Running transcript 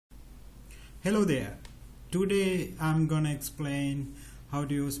Hello there. Today I'm gonna explain how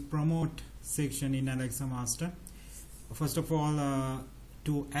to use promote section in AlexaMaster. First of all,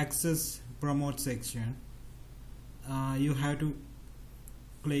 to access promote section, you have to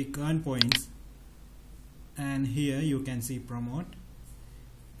click earn points, and here you can see promote.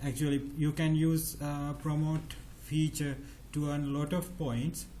 Actually, you can use promote feature to earn a lot of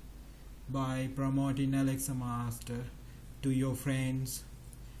points by promoting AlexaMaster to your friends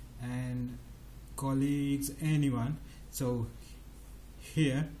and colleagues, anyone. So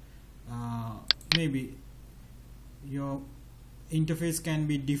here maybe your interface can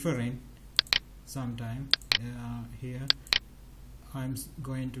be different sometime. Here I'm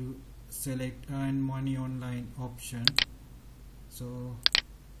going to select earn money online option, so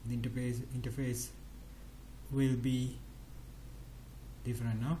the interface will be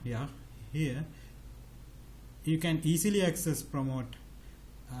different now. Here you can easily access promote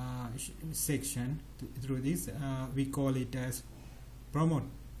section through this. We call it as promote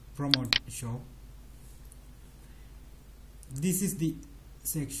show. This is the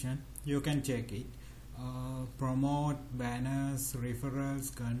section, you can check it. Promote, banners,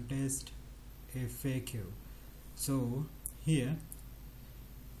 referrals, contest, FAQ. So here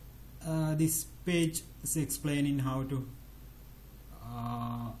this page is explaining how to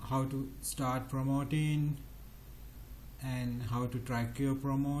start promoting and how to track your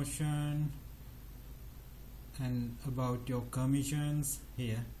promotion and about your commissions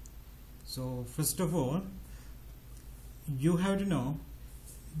here. So first of all, you have to know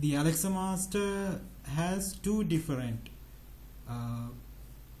the AlexaMaster has two different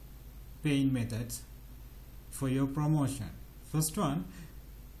paying methods for your promotion. First one,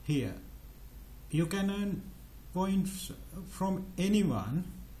 here you can earn points from anyone.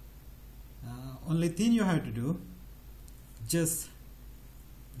 Only thing you have to do, just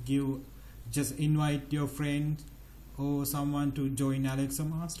invite your friend or someone to join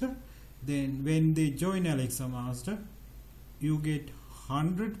AlexaMaster. Then when they join AlexaMaster, you get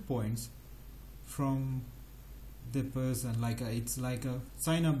 100 points from the person. It's like a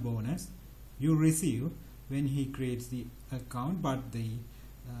sign up bonus you receive when he creates the account. But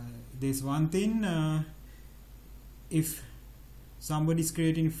there's one thing, if somebody is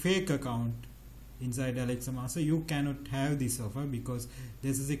creating fake account inside AlexaMaster, you cannot have this offer, because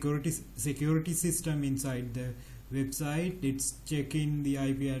there's a security system inside the website. It's checking the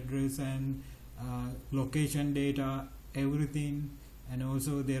IP address and location data, everything, and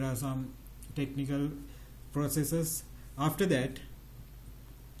also there are some technical processes. After that,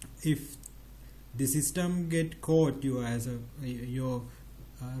 if the system get caught you as your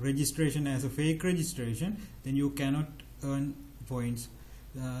registration as a fake registration, then you cannot earn points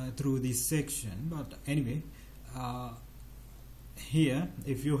through this section. But anyway, here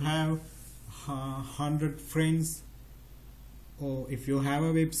if you have 100 friends, or if you have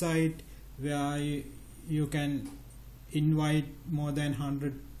a website where you can invite more than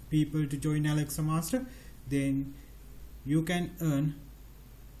 100 people to join AlexaMaster, then you can earn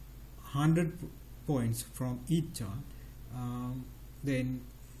 100 points from each one. Then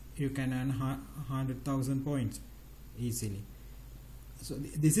you can earn 100,000 points easily. So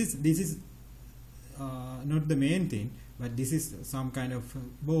this is not the main thing, but this is some kind of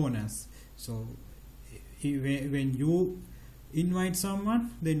bonus. So when you invite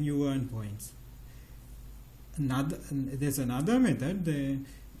someone, then you earn points. There's another method.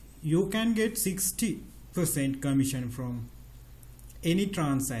 You can get 60% commission from any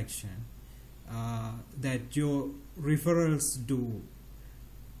transaction that your referrals do.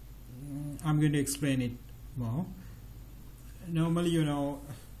 I'm going to explain it more. Normally,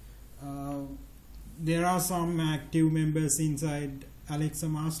 there are some active members inside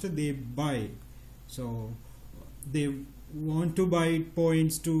AlexaMaster. They buy, so they want to buy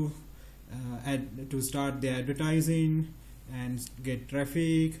points to start their advertising and get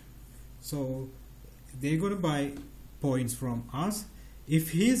traffic. So they're going to buy points from us.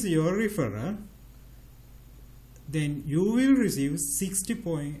 If he's your referrer, then you will receive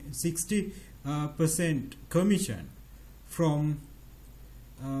 60% commission from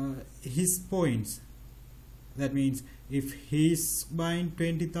his points. That means if he's buying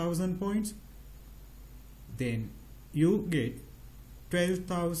 20,000 points, then you get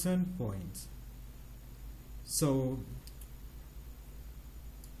 12,000 points. So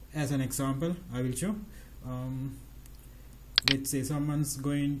as an example, I will show. Let's say someone's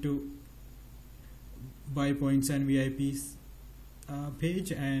going to buy points and VIPs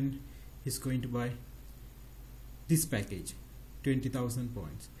page, and he's going to buy this package, 20,000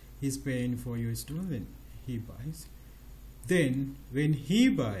 points. He's paying for US$, then he buys. Then when he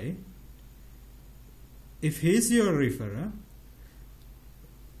buy, if he's your referrer,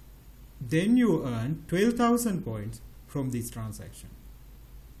 then you earn 12,000 points from this transaction.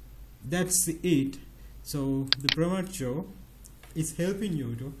 That's it. So the promote show is helping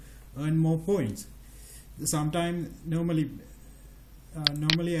you to earn more points. Sometimes normally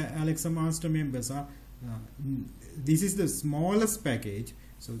AlexaMaster members are this is the smallest package,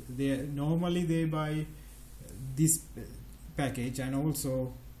 so they buy this package and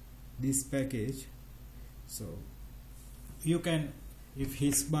also this package. So you can, if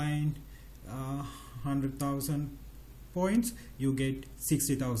he's buying 100,000 points, you get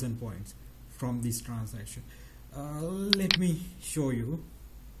 60,000 points from this transaction. Let me show you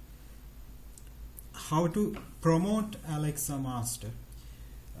how to promote AlexaMaster.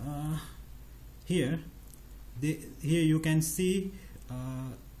 Here you can see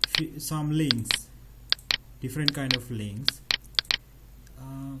some links, different kind of links.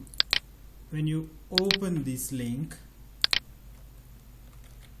 When you open this link,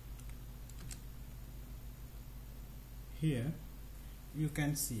 here you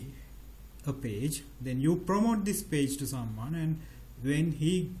can see a page. Then you promote this page to someone, and when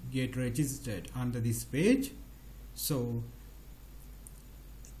he get registered under this page, so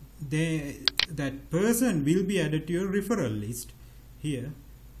that person will be added to your referral list. Here,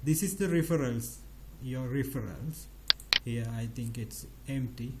 this is the referrals, your referrals. Here I think it's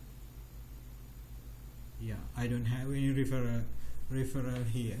empty. Yeah, I don't have any referral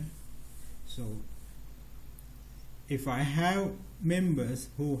here. So if I have members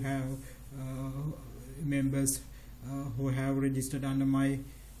who have registered under my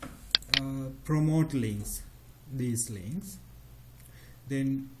promote links, these links,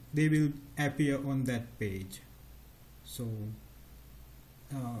 then they will appear on that page. So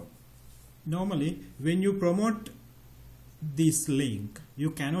normally when you promote this link, you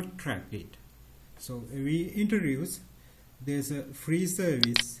cannot track it. So we introduce, there's a free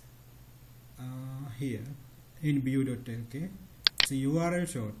service here in bu.lk. So URL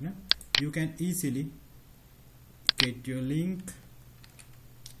shortener, you can easily get your link.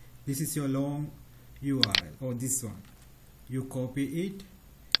 This is your long URL, or this one. You copy it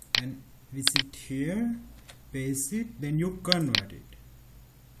and visit here, paste it, then you convert it.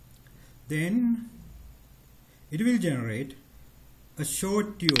 Then it will generate a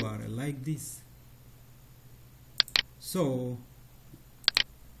short URL like this. So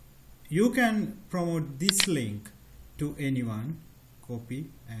you can promote this link to anyone, copy,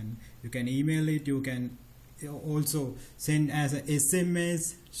 and you can email it. You can also send as a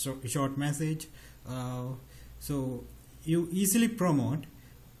SMS, short message. So you easily promote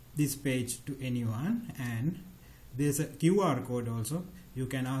this page to anyone, and there's a QR code also. You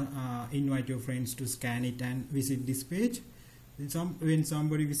can invite your friends to scan it and visit this page. When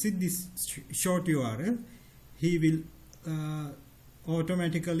somebody visits this short URL, he will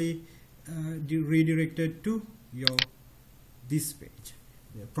automatically redirected to your this page,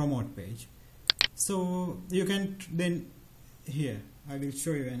 the promote page. So you can then, here I will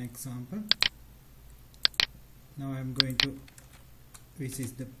show you an example. Now I'm going to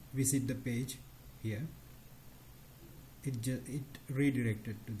visit the page here. It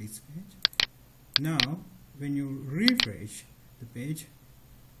redirected to this page. Now when you refresh the page,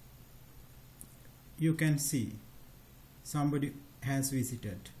 you can see somebody has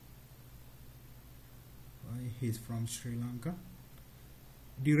visited. He's from Sri Lanka.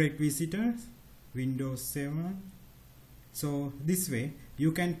 Direct visitors, Windows 7. So this way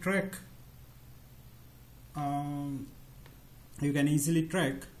you can track, you can easily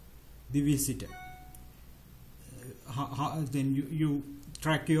track the visitor. Then you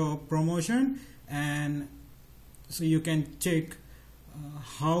track your promotion, and so you can check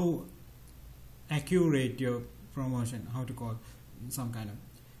how accurate your promotion, how to call some kind of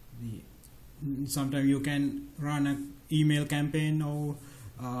sometimes you can run an email campaign, or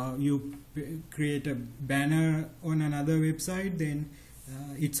you create a banner on another website. Then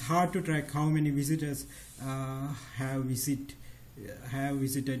it's hard to track how many visitors have visited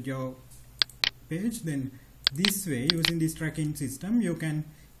your page. Then this way, using this tracking system, you can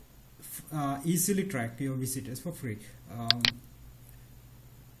easily track your visitors for free.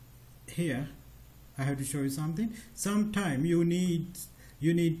 Here I have to show you something. Sometimes you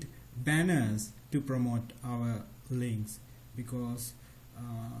need banners to promote our links, because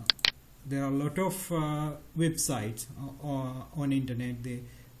there are a lot of websites on internet.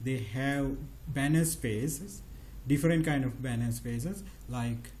 They have banner spaces, different kind of banner spaces.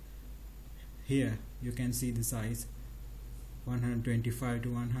 Like here you can see the size 125 to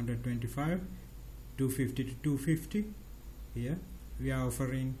 125, 250 to 250. Here we are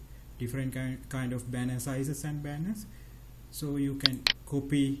offering different kind of banner sizes and banners. So you can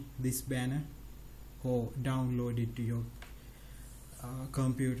copy this banner or download it to your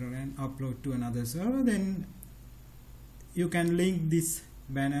computer and upload to another server. Then you can link this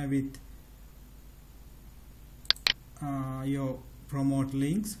banner with your promote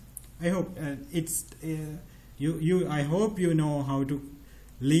links. I hope I hope you know how to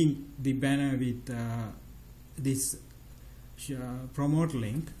link the banner with this promote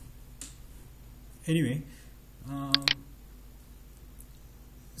link. Anyway,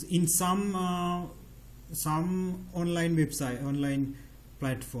 in some online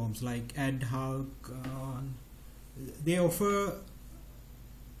platforms like AdHulk, they offer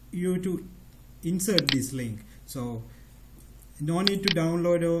you to insert this link. So no need to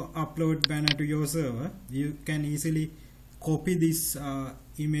download or upload banner to your server. You can easily copy this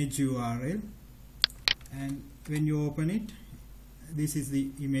image URL, and when you open it, this is the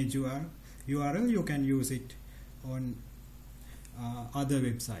image URL. You can use it on other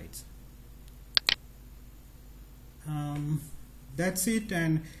websites. That's it.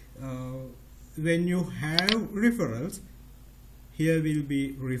 And when you have referrals, here will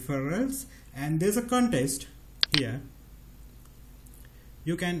be referrals, and there's a contest here.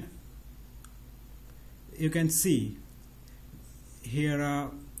 You can see here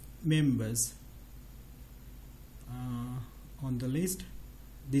are members on the list.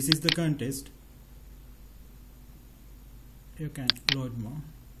 This is the contest. You can load more.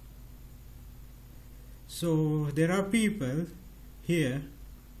 So there are people here,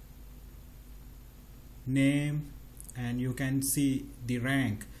 name, and you can see the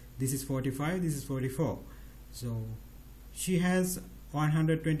rank. This is 45, this is 44. So she has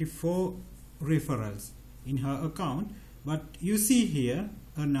 124 referrals in her account, but you see here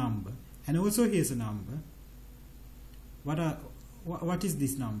a number, and also here's a number. What is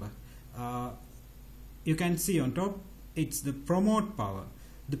this number? You can see on top, it's the promote power.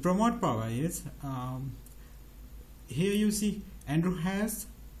 The promote power is here you see Andrew has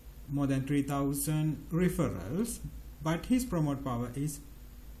more than 3,000 referrals, but his promote power is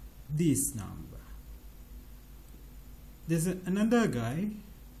this number. There's another guy,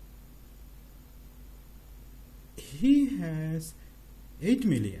 he has 8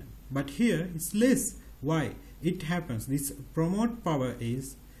 million, but here it's less. Why it happens? This promote power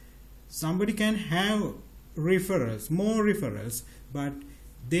is somebody can have referrals, more referrals, but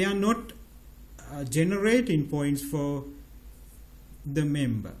they are not generating points for the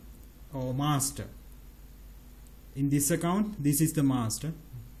member or master. In this account, this is the master.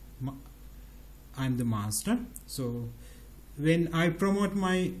 I'm the master. So when I promote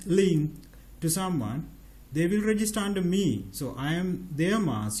my link to someone, they will register under me. So I am their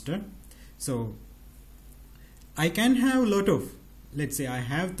master. So I can have a lot of, let's say I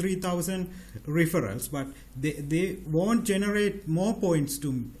have 3,000 referrals, but they won't generate more points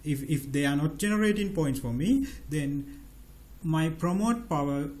to, if they are not generating points for me, then my promote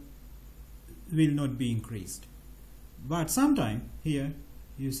power will not be increased. But sometime here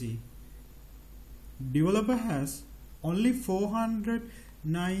you see developer has only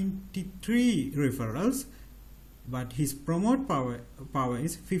 493 referrals, but his promote power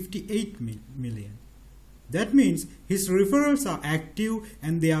is 58 million. That means his referrals are active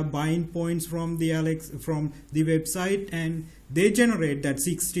and they are buying points from the website, and they generate that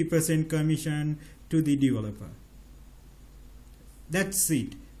 60% commission to the developer. That's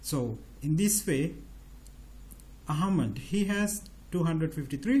it. So in this way, Ahmed, he has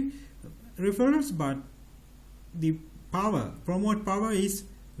 253 referrals, but the promote power is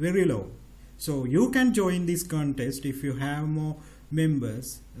very low. So you can join this contest if you have more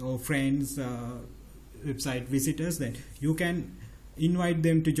members or friends, website visitors. Then you can invite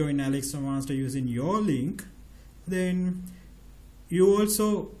them to join AlexaMaster using your link. Then you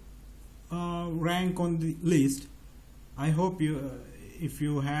also rank on the list. I hope if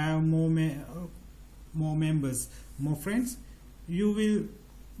you have more members, more friends, you will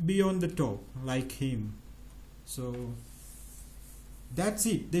be on the top like him. So that's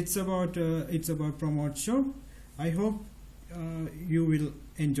it. It's about promote show. I hope you will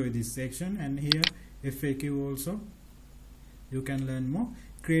enjoy this section, and here FAQ also. You can learn more.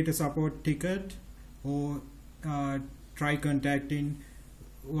 Create a support ticket, or try contacting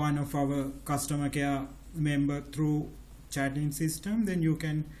one of our customer care member through chatting system. Then you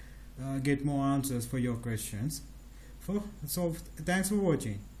can get more answers for your questions. So thanks for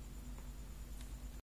watching.